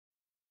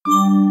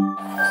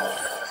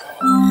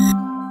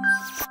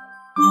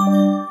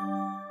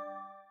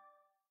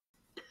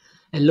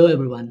Hello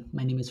everyone,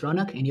 my name is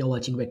Ronak and you're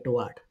watching Vecto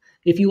Art.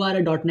 If you are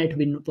a .NET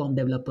WinForm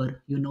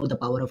developer, you know the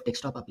power of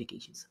desktop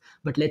applications.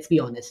 But let's be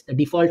honest, the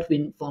default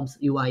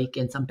WinForms UI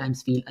can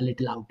sometimes feel a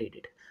little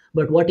outdated.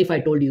 But what if I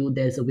told you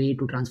there's a way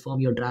to transform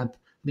your drab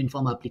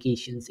WinForm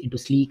applications into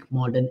sleek,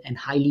 modern, and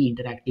highly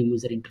interactive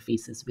user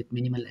interfaces with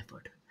minimal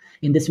effort?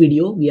 In this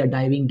video, we are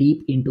diving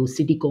deep into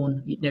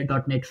Siticone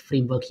 .NET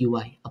Framework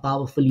UI, a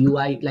powerful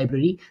UI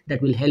library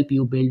that will help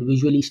you build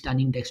visually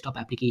stunning desktop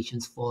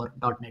applications for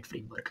 .NET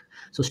Framework.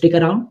 So stick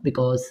around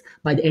because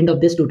by the end of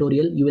this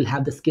tutorial, you will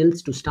have the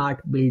skills to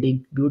start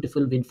building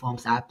beautiful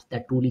WinForms apps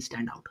that truly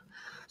stand out.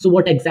 So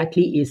what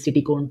exactly is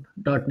Siticone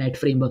 .NET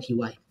Framework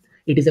UI?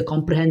 It is a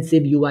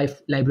comprehensive UI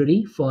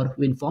library for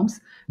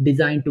WinForms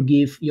designed to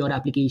give your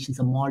applications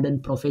a modern,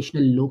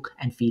 professional look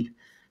and feel.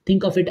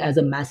 Think of it as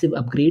a massive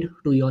upgrade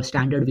to your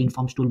standard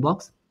WinForms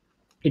toolbox.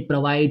 It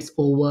provides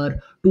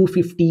over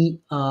 250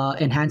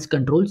 enhanced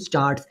controls,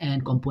 charts,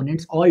 and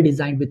components, all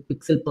designed with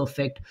pixel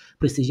perfect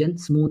precision,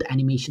 smooth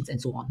animations, and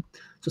so on.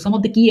 So, some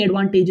of the key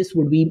advantages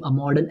would be a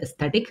modern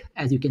aesthetic.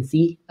 As you can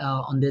see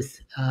on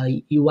this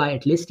UI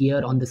at least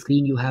here on the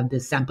screen, you have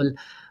this sample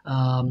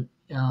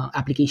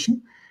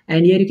application.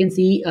 And here you can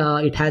see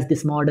it has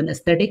this modern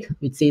aesthetic,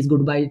 which says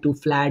goodbye to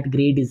flat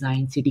gray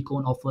design.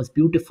 Siticone offers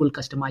beautiful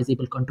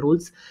customizable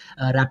controls,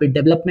 rapid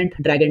development,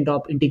 drag and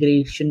drop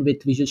integration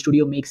with Visual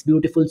Studio makes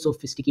beautiful,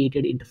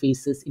 sophisticated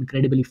interfaces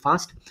incredibly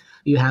fast.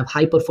 You have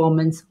high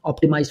performance,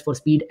 optimized for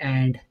speed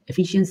and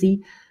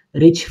efficiency,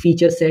 rich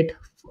feature set,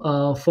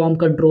 form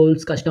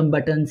controls, custom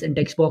buttons and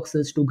text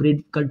boxes to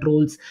grid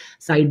controls,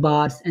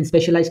 sidebars, and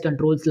specialized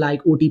controls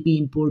like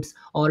OTP inputs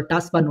or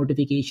taskbar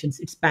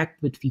notifications. It's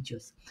packed with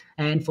features.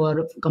 And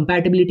for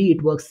compatibility,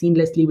 it works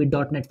seamlessly with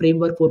 .NET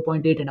Framework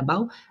 4.8 and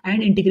above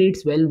and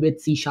integrates well with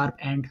C#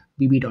 and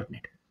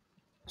VB.NET.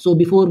 So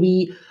before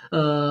we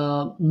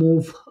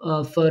move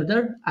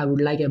further, I would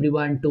like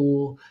everyone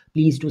to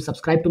please do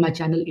subscribe to my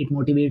channel. It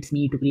motivates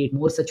me to create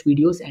more such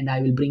videos and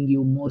I will bring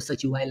you more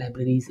such UI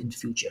libraries in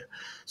future.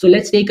 So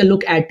let's take a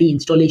look at the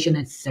installation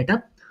and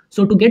setup.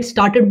 So to get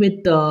started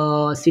with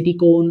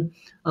Siticone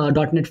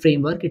 .NET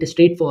Framework, it is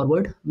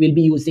straightforward. We'll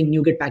be using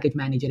NuGet Package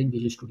Manager in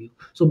Visual Studio.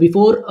 So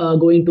before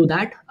going to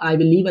that, I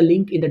will leave a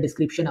link in the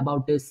description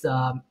about this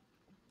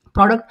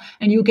product,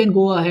 and you can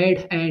go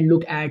ahead and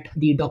look at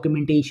the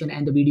documentation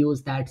and the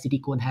videos that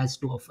Siticone has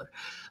to offer.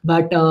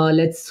 But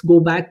let's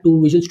go back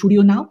to Visual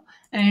Studio now,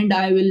 and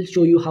I will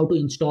show you how to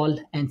install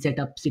and set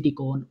up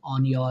Siticone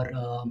on your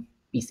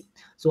PC.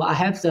 So I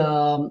have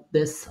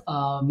this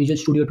Visual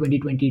Studio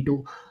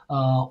 2022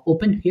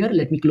 open here.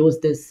 Let me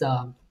close this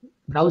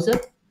browser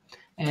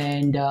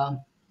and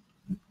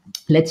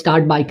let's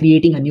start by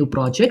creating a new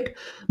project.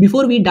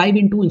 Before we dive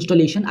into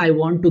installation, I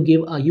want to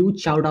give a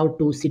huge shout out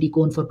to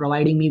Siticone for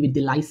providing me with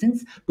the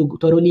license to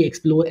thoroughly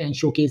explore and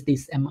showcase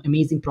this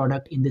amazing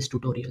product in this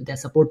tutorial. Their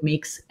support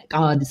makes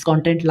this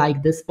content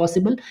like this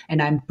possible,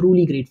 and I'm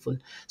truly grateful.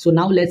 So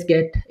now let's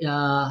get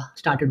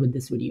started with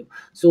this video.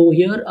 So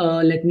here,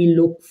 let me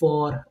look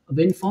for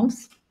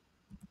WinForms.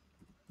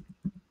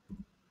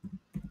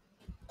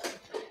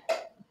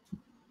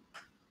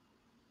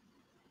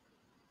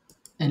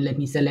 And let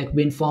me select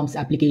WinForms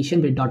application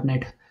with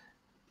 .NET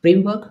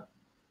Framework.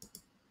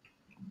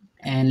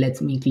 And let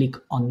me click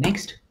on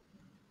next.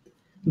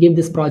 Give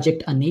this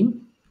project a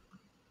name.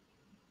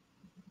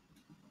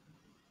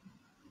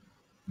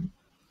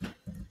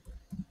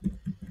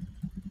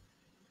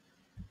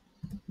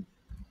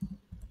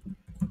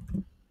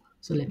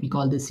 So let me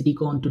call this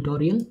Siticone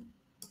tutorial.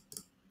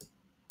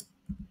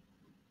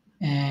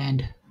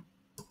 And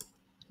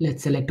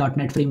let's select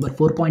 .NET Framework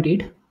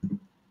 4.8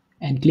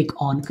 and click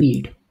on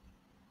create.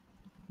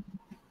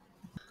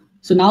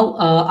 So now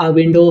our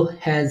window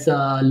has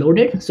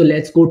loaded. So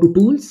let's go to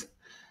tools,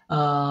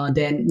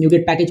 then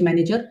NuGet Package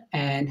Manager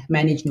and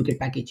manage NuGet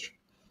package.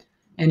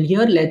 And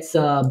here let's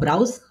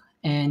browse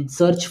and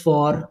search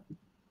for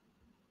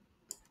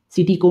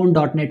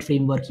Siticone .NET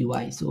Framework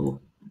UI.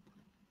 So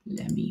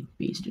let me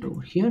paste it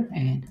over here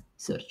and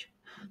search.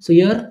 So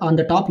here on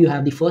the top you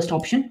have the first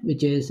option,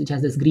 which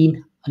has this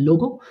green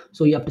logo.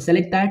 So you have to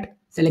select that,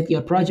 select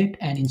your project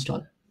and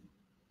install.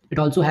 It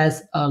also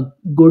has a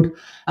good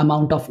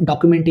amount of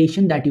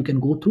documentation that you can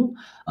go through,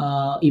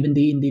 even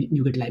in the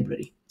NuGet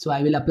library. So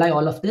I will apply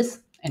all of this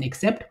and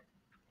accept.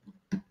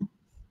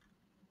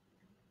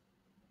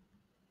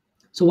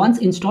 So once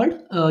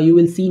installed, you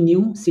will see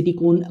new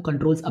Siticone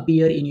controls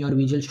appear in your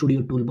Visual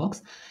Studio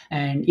toolbox.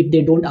 And if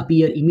they don't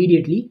appear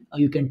immediately,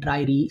 you can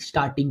try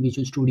restarting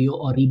Visual Studio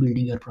or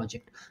rebuilding your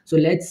project. So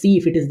let's see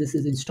if this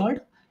is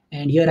installed.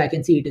 And here I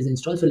can see it is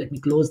installed. So let me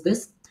close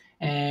this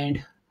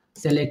and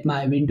select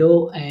my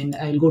window, and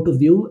I'll go to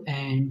view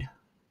and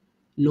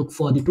look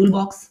for the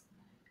toolbox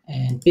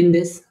and pin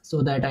this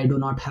so that I do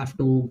not have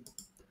to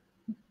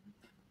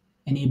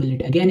enable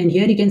it again. And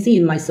here you can see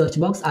in my search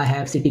box, I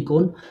have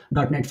Siticone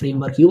 .NET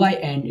UI,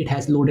 and it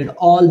has loaded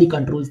all the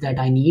controls that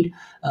I need.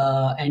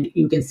 And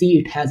you can see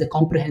it has a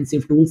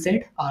comprehensive tool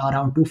set,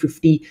 around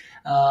 250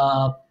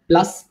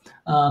 plus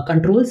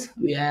controls.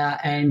 Yeah,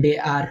 and they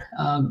are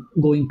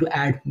going to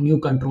add new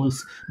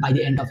controls by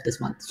the end of this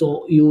month.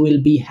 So you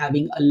will be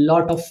having a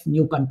lot of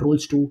new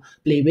controls to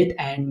play with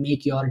and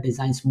make your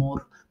designs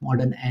more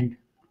modern and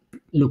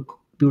look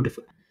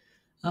beautiful.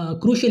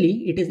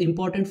 Crucially, it is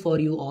important for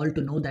you all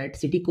to know that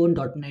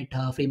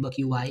Siticone.NET Framework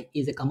UI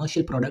is a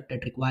commercial product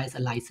that requires a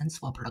license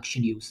for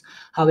production use.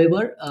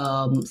 However,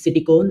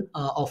 Siticone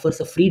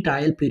offers a free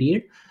trial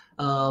period,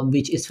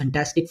 which is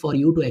fantastic for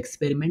you to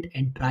experiment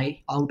and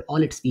try out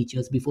all its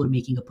features before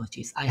making a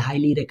purchase. I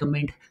highly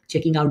recommend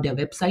checking out their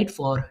website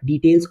for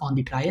details on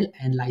the trial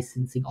and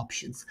licensing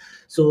options.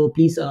 So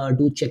please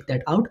do check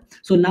that out.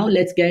 So now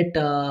let's get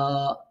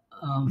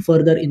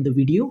further in the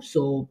video.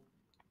 So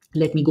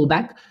let me go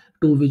back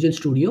to Visual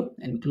Studio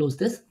and close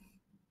this.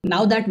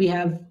 Now that we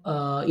have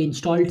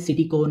installed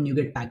Siticone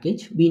NuGet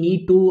package, we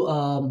need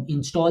to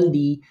install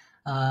the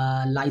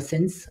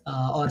license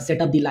or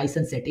set up the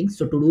license settings.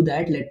 So to do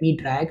that, let me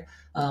drag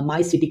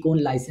my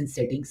Siticone license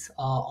settings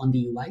on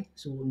the UI.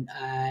 So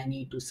I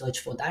need to search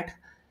for that.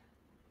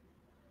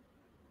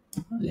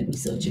 Let me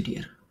search it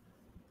here.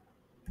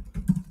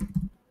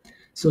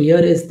 So here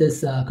is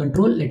this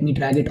control. Let me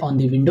drag it on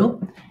the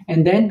window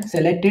and then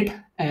select it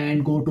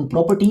and go to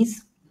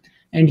properties.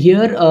 And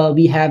here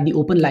we have the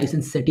open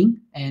license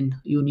setting, and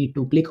you need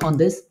to click on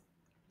this.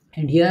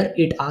 And here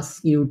it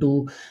asks you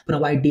to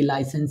provide the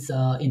license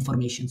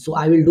information. So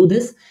I will do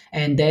this,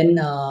 and then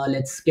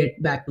let's get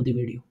back to the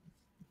video.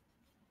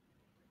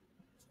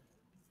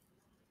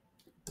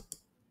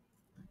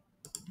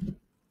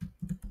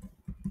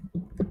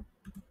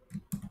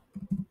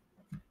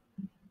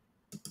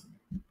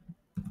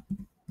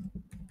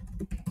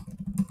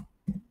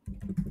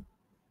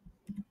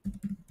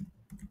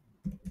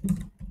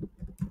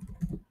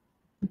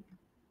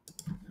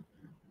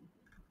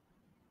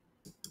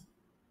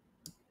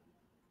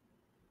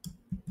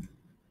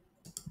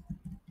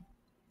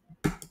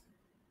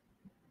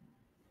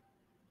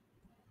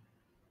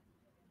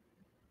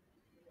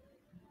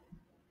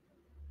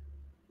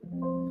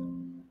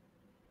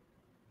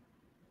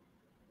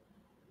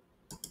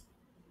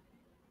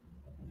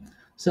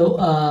 So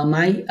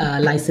my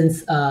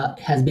license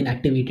has been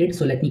activated.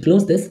 So let me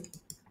close this.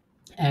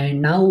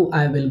 And now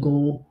I will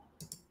go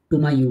to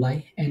my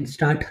UI and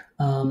start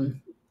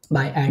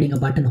by adding a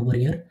button over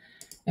here.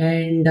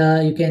 And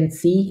you can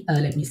see,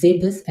 let me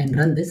save this and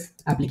run this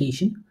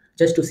application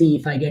just to see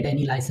if I get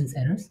any license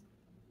errors.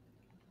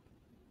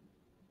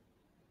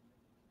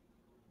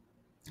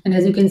 And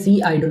as you can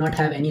see, I do not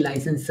have any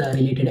license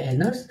related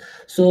errors.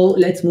 So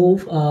let's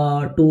move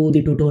to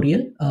the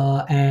tutorial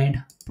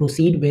and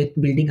proceed with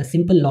building a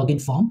simple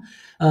login form.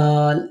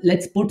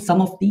 Let's put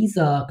some of these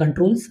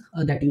controls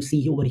that you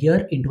see over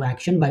here into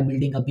action by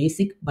building a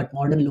basic but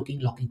modern looking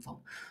login form.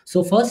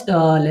 So first,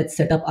 let's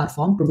set up our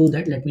form. To do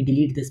that, let me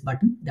delete this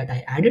button that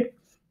I added,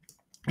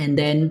 and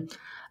then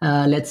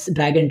let's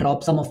drag and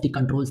drop some of the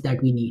controls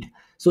that we need.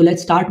 So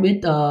let's start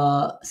with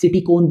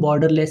Siticone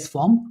borderless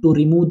form to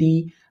remove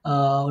the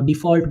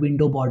default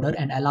window border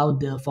and allow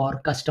for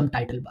custom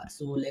title bar.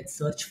 So let's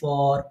search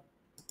for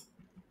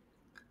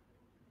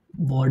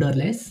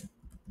borderless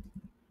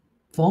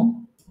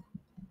form.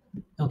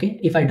 Okay,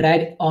 if I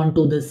drag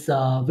onto this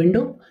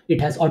window, it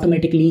has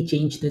automatically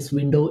changed this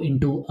window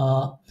into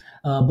a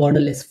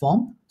borderless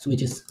form, so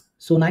which is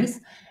so nice.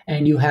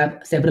 And you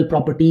have several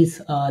properties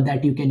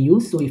that you can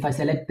use. So if I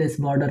select this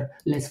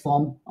borderless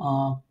form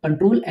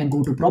control and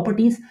go to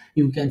properties,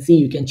 you can see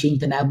you can change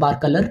the navbar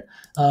color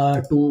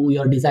to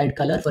your desired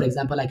color. For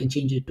example, I can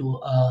change it to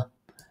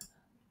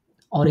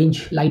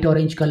orange, light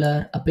orange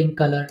color, a pink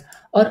color,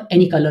 or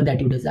any color that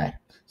you desire.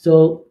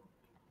 So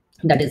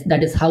that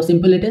is how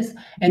simple it is.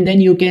 And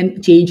then you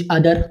can change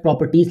other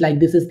properties, like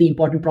this is the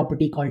important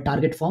property called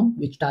target form,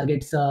 which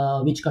targets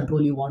which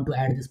control you want to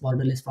add this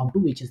borderless form to,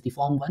 which is the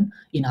form one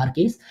in our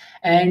case.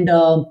 And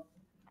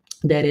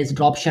there is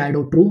drop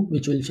shadow true,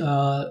 which will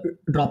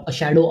drop a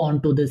shadow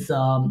onto this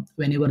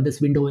whenever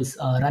this window is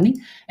running.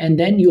 And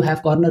then you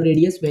have corner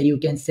radius, where you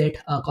can set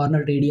a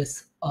corner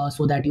radius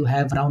so that you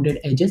have rounded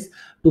edges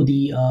to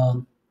the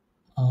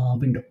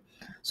window.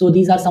 So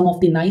these are some of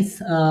the nice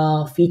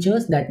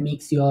features that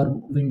makes your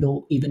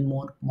window even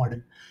more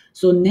modern.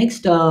 So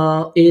next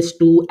is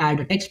to add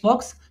a text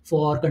box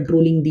for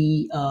controlling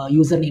the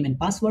username and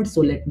password.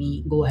 So let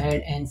me go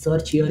ahead and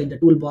search here in the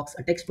toolbox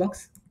a text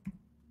box.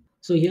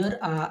 So here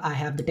I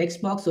have the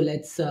text box. So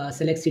let's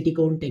select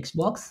Siticone text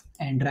box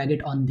and drag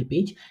it on the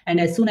page.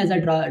 And as soon as I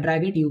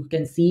drag it, you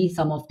can see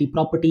some of the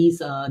properties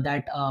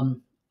that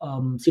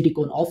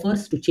Siticone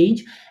offers to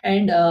change.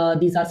 And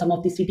these are some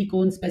of the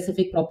Siticone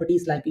specific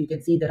properties. Like you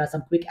can see, there are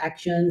some quick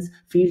actions,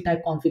 field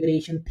type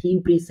configuration,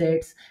 theme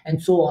presets,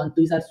 and so on.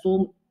 These are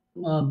so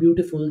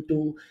beautiful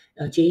to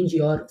change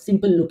your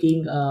simple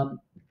looking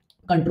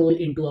control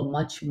into a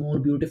much more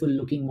beautiful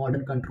looking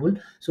modern control.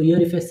 So here,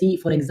 if I see,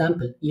 for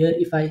example, here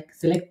if I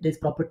select these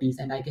properties,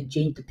 and I can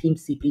change the theme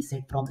C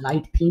preset from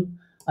light theme,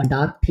 a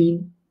dark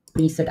theme,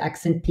 preset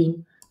accent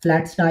theme,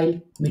 flat style,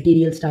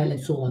 material style, and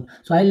so on.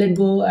 So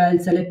I'll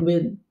select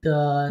with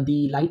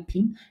the light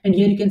theme, and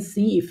here you can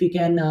see, if you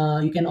can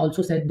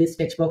also set this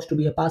text box to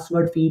be a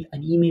password field,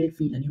 an email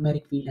field, a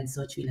numeric field, and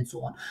search field, and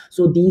so on.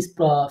 So these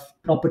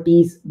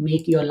properties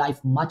make your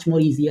life much more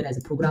easier as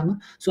a programmer.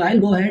 So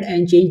I'll go ahead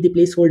and change the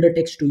placeholder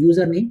text to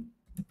username,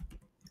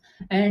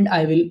 and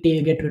I will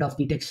get rid of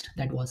the text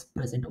that was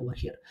present over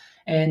here.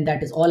 And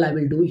that is all I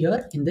will do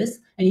here in this.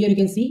 And here you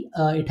can see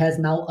it has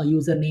now a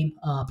username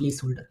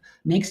placeholder.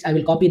 Next, I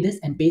will copy this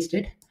and paste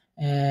it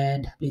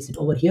and place it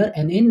over here.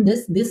 And in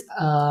this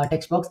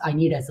text box, I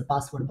need as a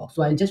password box.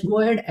 So I'll just go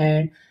ahead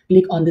and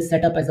click on this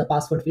setup as a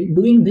password field.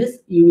 Doing this,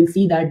 you will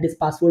see that this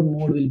password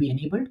mode will be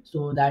enabled.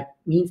 So that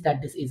means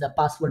that this is a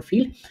password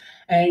field.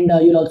 And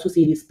you'll also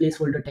see this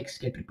placeholder text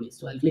get replaced.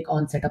 So I'll click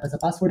on setup as a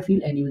password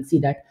field, and you will see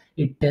that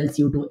it tells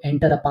you to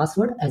enter a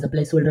password as a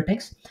placeholder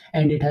text,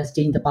 and it has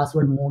changed the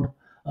password mode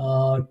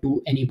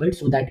to enabled,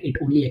 so that it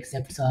only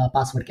accepts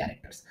password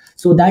characters.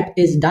 So that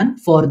is done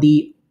for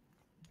the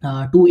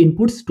two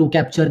inputs to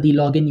capture the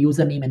login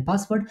username and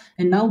password.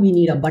 And now we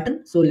need a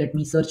button. So let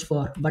me search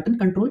for button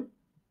control,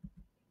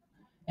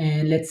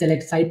 and let's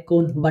select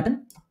Siticone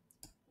button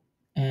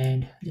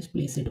and just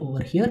place it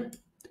over here.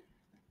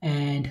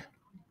 And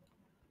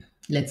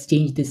let's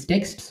change this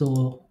text.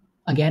 So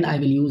again, I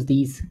will use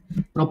these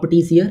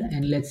properties here,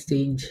 and let's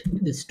change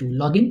this to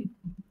login.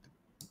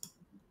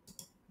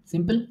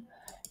 Simple.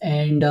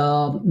 And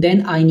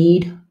then I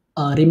need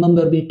a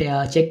remember me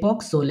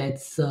checkbox. So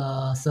let's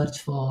search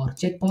for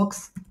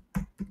checkbox,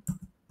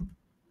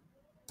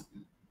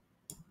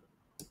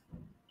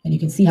 and you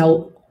can see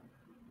how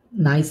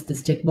nice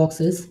this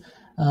checkbox is.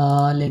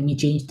 Let me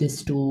change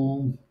this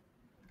to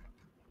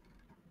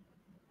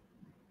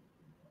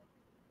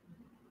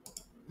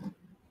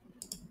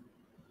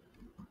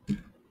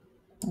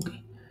okay.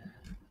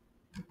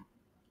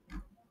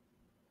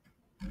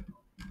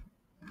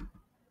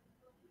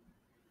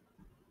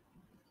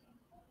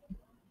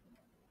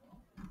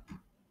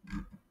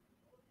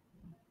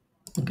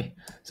 Okay,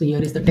 so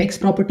here is the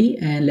text property,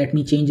 and let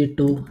me change it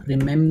to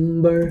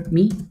remember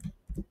me.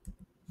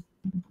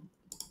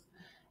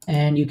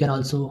 And you can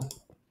also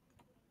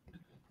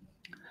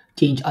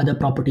change other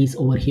properties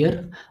over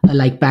here,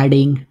 like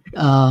padding,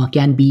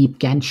 can beep,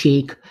 can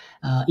shake,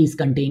 is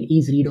contain,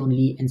 is read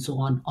only, and so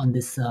on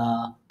this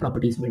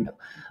properties window.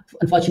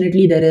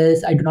 Unfortunately,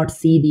 I do not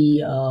see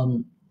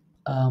the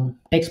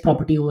text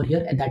property over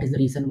here, and that is the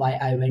reason why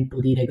I went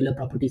to the regular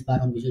properties bar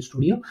on Visual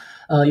Studio.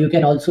 You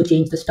can also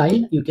change the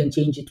style. You can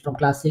change it from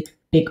classic,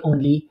 tick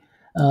only,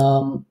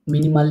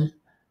 minimal,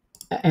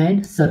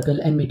 and circle,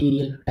 and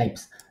material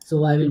types.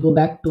 So I will go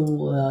back to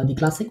the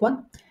classic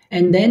one.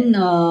 And then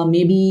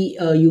maybe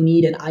you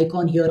need an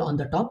icon here on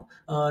the top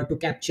to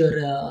capture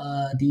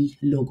the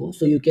logo.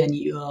 So you can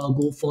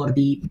go for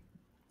the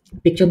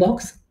picture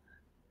box.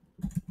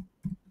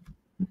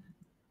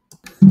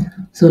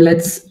 So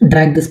let's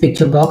drag this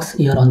picture box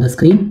here on the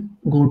screen,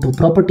 go to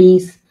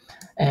properties,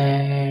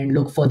 and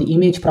look for the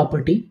image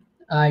property.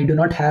 I do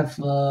not have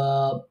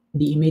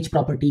the image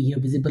property here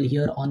visible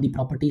here on the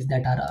properties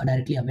that are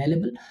directly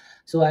available.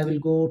 So I will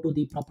go to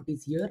the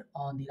properties here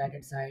on the right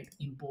hand side,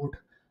 import,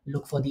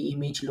 look for the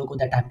image logo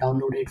that I've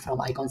downloaded from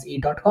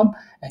icons8.com,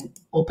 and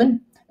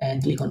open,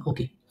 and click on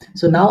OK.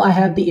 So now I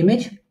have the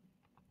image.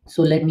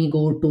 So let me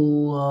go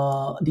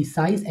to the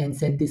size and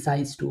set the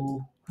size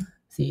to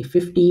say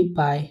 50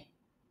 by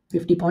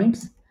 50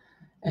 points.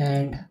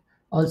 And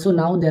also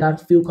now there are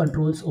few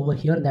controls over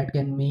here that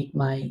can make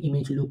my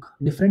image look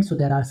different. So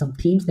there are some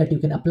themes that you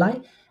can apply,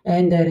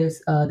 and there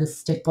is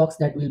this checkbox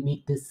that will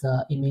make this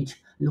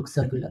image look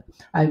circular.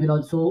 I will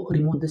also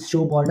remove this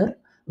show border,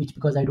 which,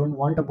 because I don't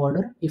want a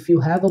border. If you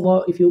have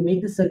if you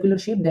make this circular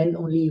shape, then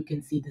only you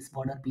can see this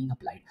border being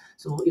applied.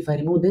 So if I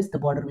remove this, the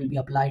border will be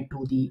applied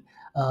to the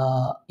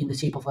in the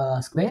shape of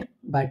a square.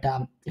 But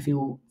if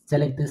you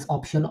select this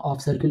option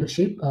of circular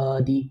shape,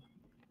 the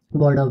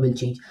border will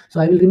change.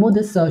 So I will remove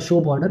this show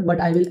border, but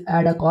I will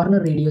add a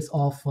corner radius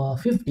of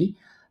 50,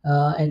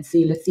 and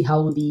see, let's see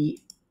how the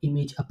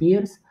image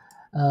appears.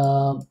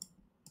 uh,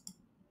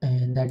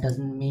 and that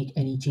doesn't make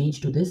any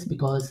change to this,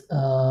 because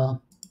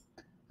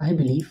I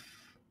believe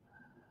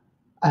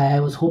I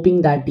was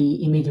hoping that the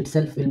image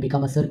itself will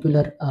become a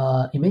circular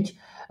image.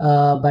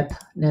 But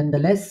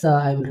nonetheless,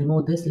 I will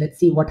remove this. Let's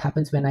see what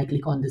happens when I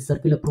click on this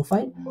circular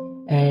profile,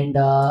 and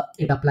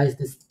it applies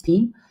this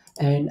theme,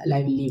 and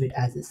I will leave it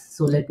as is.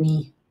 So let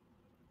me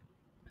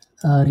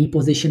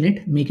reposition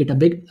it, make it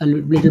a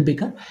little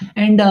bigger.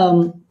 And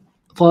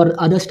for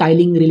other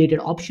styling related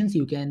options,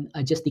 you can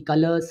adjust the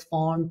colors,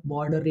 font,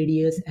 border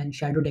radius, and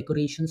shadow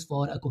decorations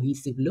for a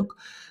cohesive look.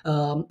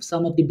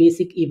 Some of the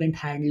basic event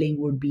handling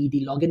would be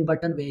the login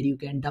button, where you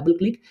can double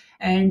click,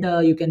 and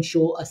you can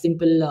show a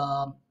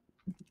simple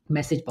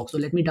message box. So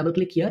let me double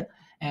click here,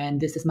 and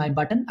this is my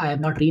button. I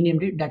have not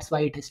renamed it, that's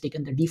why it has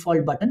taken the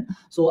default button.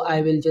 So I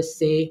will just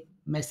say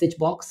message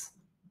box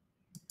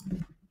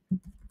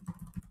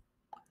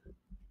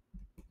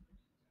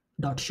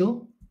dot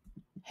show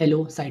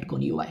hello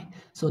Siticone UI.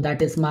 So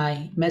that is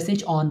my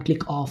message on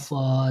click of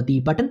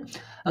the button.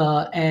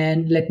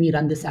 And let me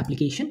run this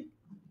application.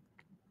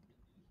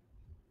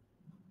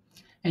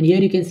 And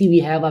here you can see we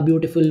have a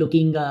beautiful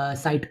looking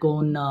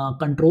Siticone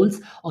controls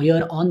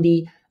here on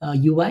the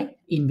UI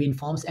in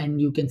WinForms, and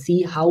you can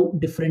see how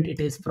different it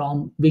is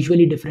from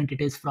visually different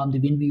it is from the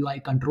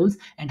WinUI controls,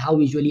 and how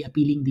visually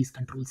appealing these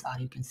controls are.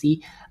 You can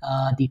see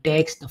the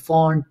text, the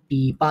font,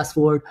 the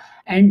password,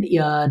 and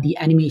the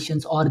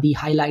animations or the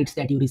highlights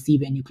that you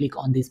receive when you click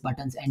on these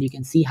buttons. And you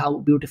can see how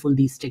beautiful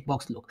these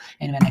checkbox look.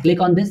 And when I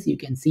click on this, you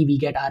can see we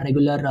get our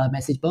regular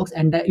message box,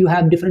 and you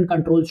have different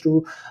controls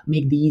to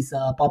make these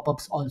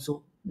pop-ups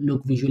also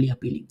look visually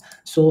appealing.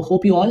 So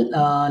hope you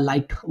all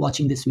liked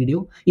watching this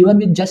video. Even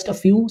with just a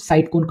few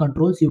Siticone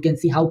controls, you can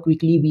see how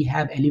quickly we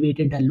have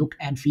elevated the look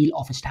and feel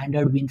of a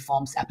standard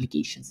WinForms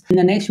applications. In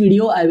the next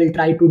video, I will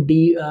try to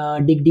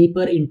dig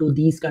deeper into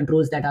these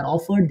controls that are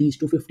offered, these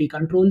 250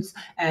 controls,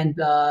 and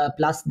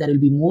plus there will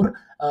be more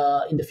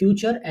in the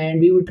future, and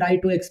we will try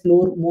to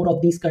explore more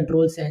of these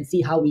controls and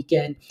see how we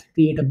can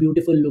create a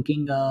beautiful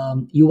looking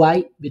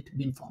UI with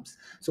WinForms.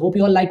 So hope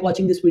you all like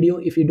watching this video.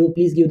 If you do,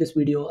 please give this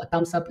video a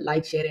thumbs up,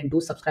 like, share, and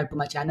do subscribe to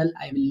my channel.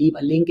 I will leave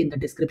a link in the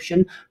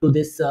description to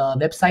this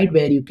website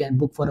where you can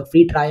book for a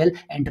free trial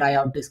and try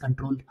out this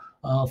control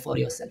for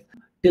yourself.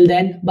 Till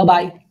then, bye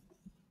bye.